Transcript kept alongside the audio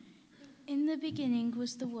the beginning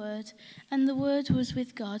was the Word, and the Word was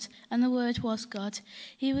with God, and the Word was God.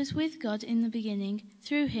 He was with God in the beginning.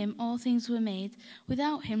 Through him all things were made.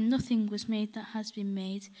 Without him nothing was made that has been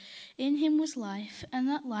made. In him was life, and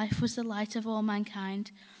that life was the light of all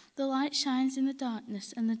mankind. The light shines in the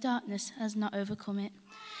darkness, and the darkness has not overcome it.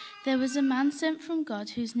 There was a man sent from God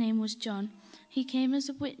whose name was John. He came as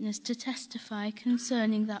a witness to testify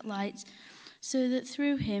concerning that light, so that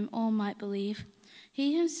through him all might believe.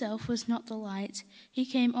 He himself was not the light. He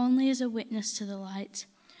came only as a witness to the light.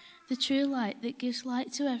 The true light that gives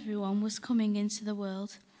light to everyone was coming into the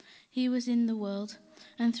world. He was in the world,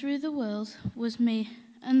 and through the world was made,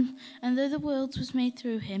 and though the world was made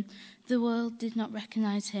through him, the world did not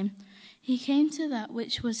recognize him. He came to that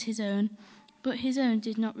which was his own, but his own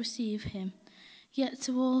did not receive him. Yet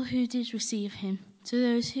to all who did receive him, to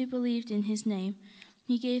those who believed in his name,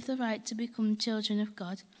 he gave the right to become children of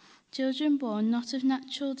God, children born not of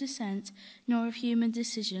natural descent, nor of human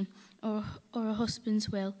decision, or a husband's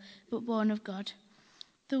will, but born of God.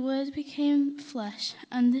 The Word became flesh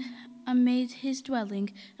and made his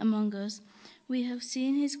dwelling among us. We have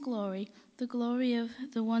seen his glory, the glory of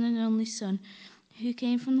the one and only Son, who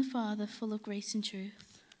came from the Father, full of grace and truth.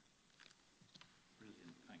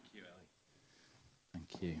 Brilliant. Thank you, Ellie.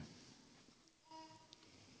 Thank you.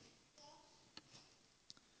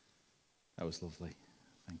 That was lovely.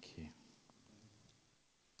 Thank you.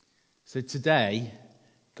 So today,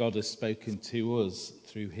 God has spoken to us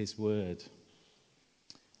through his word.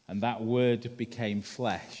 And that word became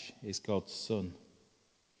flesh, is God's Son.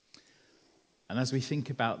 And as we think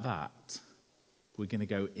about that, we're going to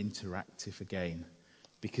go interactive again.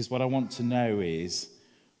 Because what I want to know is,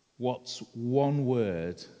 what's one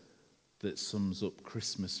word that sums up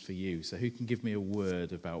Christmas for you? So who can give me a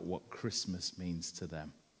word about what Christmas means to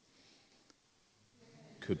them?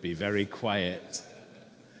 Could be very quiet.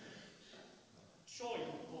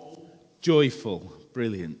 Joyful. Joyful.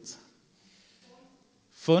 Brilliant.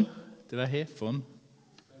 Fun. Did I hear fun?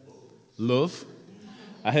 Love.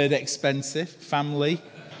 I heard expensive. Family.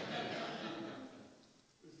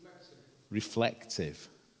 Reflective.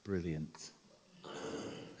 Brilliant.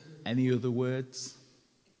 Any other words?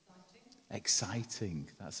 Exciting.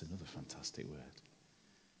 That's another fantastic word.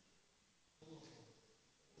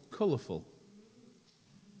 Colourful.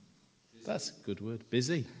 That's a good word.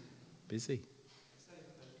 Busy. Busy.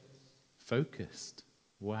 Focused.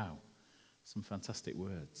 Wow. Some fantastic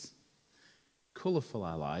words. Colourful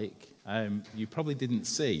I like. You probably didn't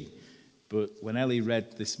see, but when Ellie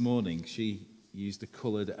read this morning, she used a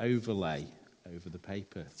coloured overlay over the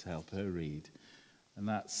paper to help her read. And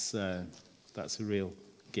that's a real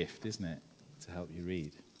gift, isn't it, to help you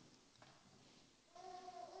read.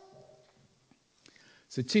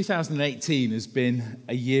 So 2018 has been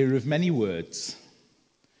a year of many words.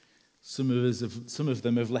 Some of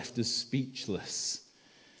them have left us speechless.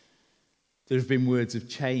 There have been words of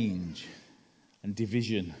change and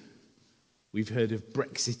division. We've heard of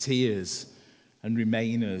Brexiteers and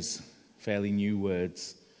Remainers, fairly new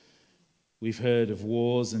words. We've heard of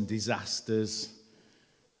wars and disasters,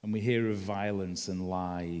 and we hear of violence and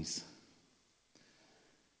lies.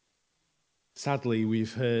 Sadly,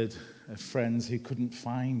 we've heard of friends who couldn't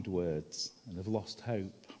find words and have lost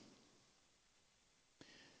hope.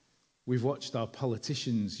 We've watched our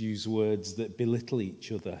politicians use words that belittle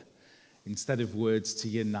each other instead of words to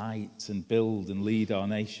unite and build and lead our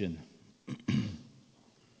nation.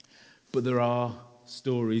 But there are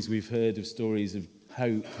stories we've heard of, stories of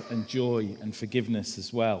hope and joy and forgiveness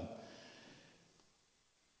as well.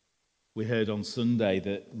 We heard on Sunday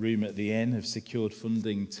that Room at the Inn have secured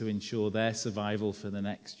funding to ensure their survival for the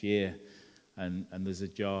next year. And there's a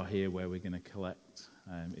jar here where we're going to collect.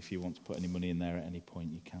 If you want to put any money in there at any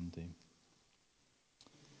point, you can do.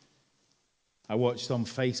 I watched on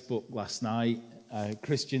Facebook last night,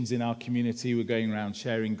 Christians in our community were going around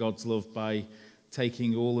sharing God's love by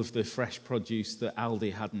taking all of the fresh produce that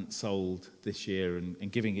Aldi hadn't sold this year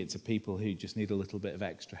and giving it to people who just need a little bit of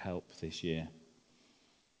extra help this year.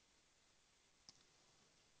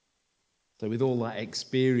 So with all that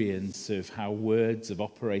experience of how words have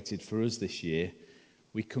operated for us this year,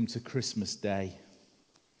 we come to Christmas Day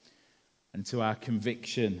and to our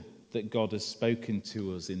conviction that God has spoken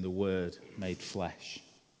to us in the Word made flesh.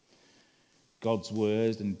 God's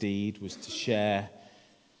word and deed was to share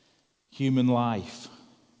human life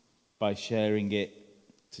by sharing it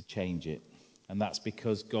to change it. And that's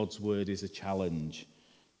because God's word is a challenge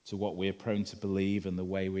to what we are prone to believe and the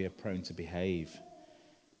way we are prone to behave.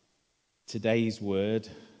 Today's word,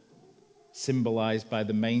 symbolized by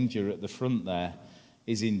the manger at the front there,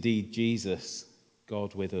 is indeed Jesus,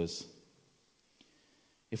 God with us.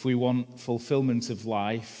 If we want fulfillment of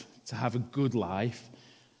life, to have a good life,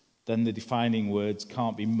 then the defining words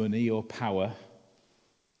can't be money or power.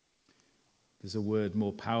 There's a word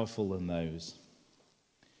more powerful than those.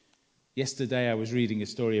 Yesterday I was reading a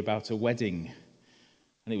story about a wedding,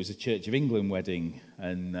 and it was a Church of England wedding.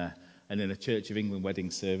 And in a Church of England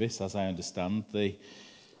wedding service, as I understand, the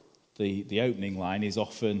opening line is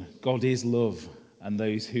often, God is love, and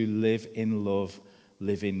those who live in love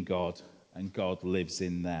live in God, and God lives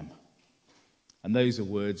in them. And those are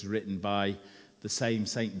words written by the same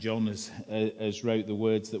St. John as wrote the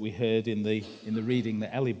words that we heard in the reading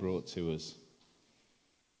that Ellie brought to us.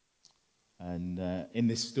 And in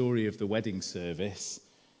this story of the wedding service,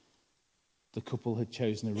 the couple had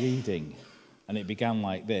chosen a reading, and it began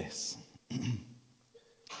like this.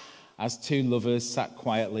 As two lovers sat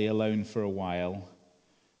quietly alone for a while,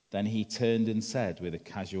 then he turned and said with a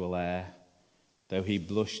casual air, though he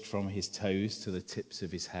blushed from his toes to the tips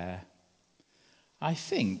of his hair, I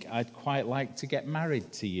think I'd quite like to get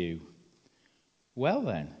married to you. Well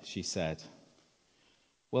then, she said,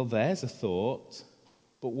 well, there's a thought,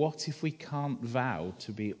 but what if we can't vow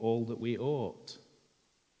to be all that we ought?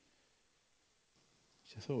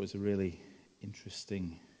 Which I thought was a really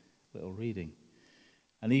interesting little reading.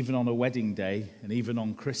 And even on a wedding day, and even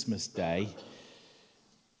on Christmas Day,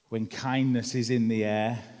 when kindness is in the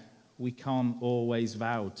air, we can't always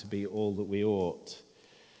vow to be all that we ought.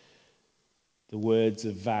 The words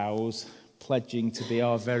of vows, pledging to be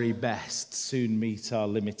our very best, soon meet our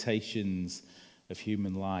limitations of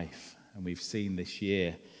human life. And we've seen this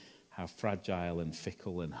year how fragile and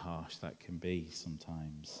fickle and harsh that can be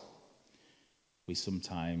sometimes. We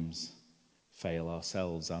sometimes fail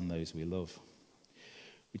ourselves and those we love.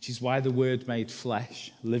 Which is why the Word made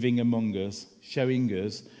flesh, living among us, showing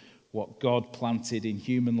us what God planted in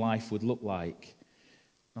human life would look like,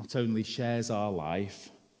 not only shares our life,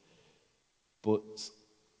 but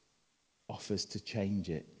offers to change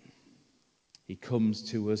it. He comes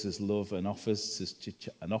to us as love and offers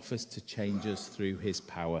to change us through his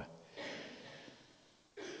power.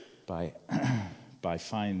 By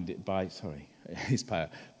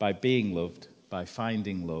being loved, by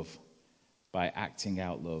finding love, by acting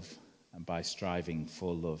out love, and by striving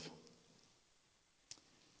for love.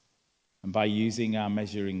 And by using our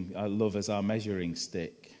love as our measuring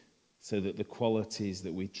stick, so that the qualities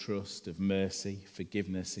that we trust of mercy,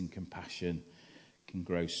 forgiveness, and compassion can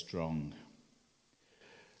grow strong.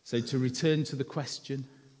 So to return to the question,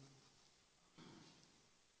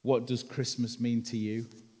 what does Christmas mean to you?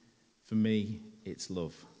 For me, it's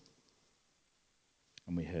love.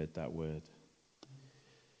 And we heard that word.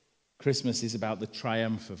 Christmas is about the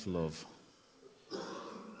triumph of love.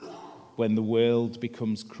 When the world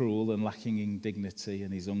becomes cruel and lacking in dignity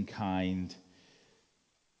and is unkind,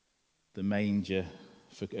 the manger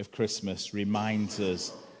of Christmas reminds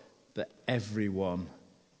us that everyone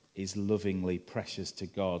is lovingly precious to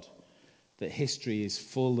God, that history is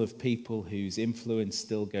full of people whose influence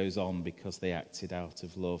still goes on because they acted out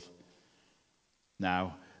of love.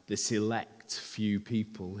 Now, the select few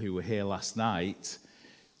people who were here last night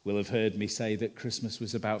will have heard me say that Christmas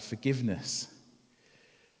was about forgiveness,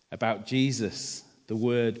 about Jesus, the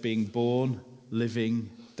Word being born, living,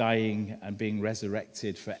 dying, and being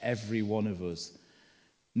resurrected for every one of us.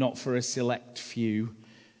 Not for a select few,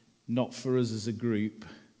 not for us as a group,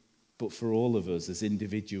 but for all of us as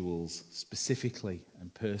individuals, specifically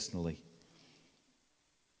and personally.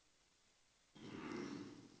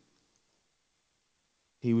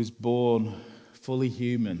 He was born fully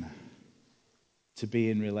human to be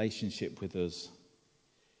in relationship with us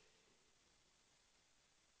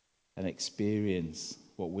and experience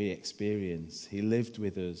what we experience. He lived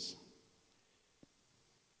with us,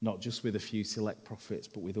 not just with a few select prophets,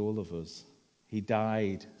 but with all of us. He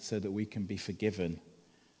died so that we can be forgiven,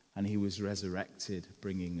 and he was resurrected,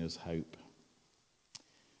 bringing us hope.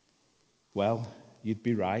 Well, you'd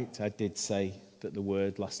be right. I did say that the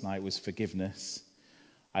word last night was forgiveness.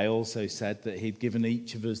 I also said that he'd given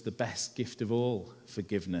each of us the best gift of all,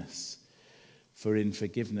 forgiveness. For in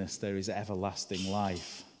forgiveness there is everlasting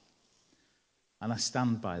life. And I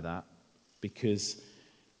stand by that because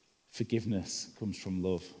forgiveness comes from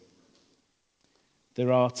love.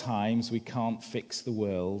 There are times we can't fix the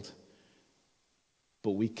world,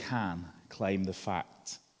 but we can claim the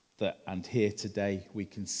fact that, and here today we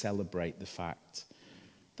can celebrate the fact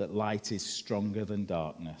that light is stronger than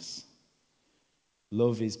darkness.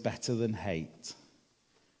 Love is better than hate,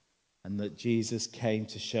 and that Jesus came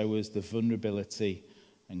to show us the vulnerability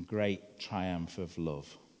and great triumph of love.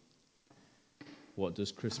 What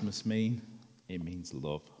does Christmas mean? It means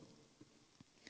love.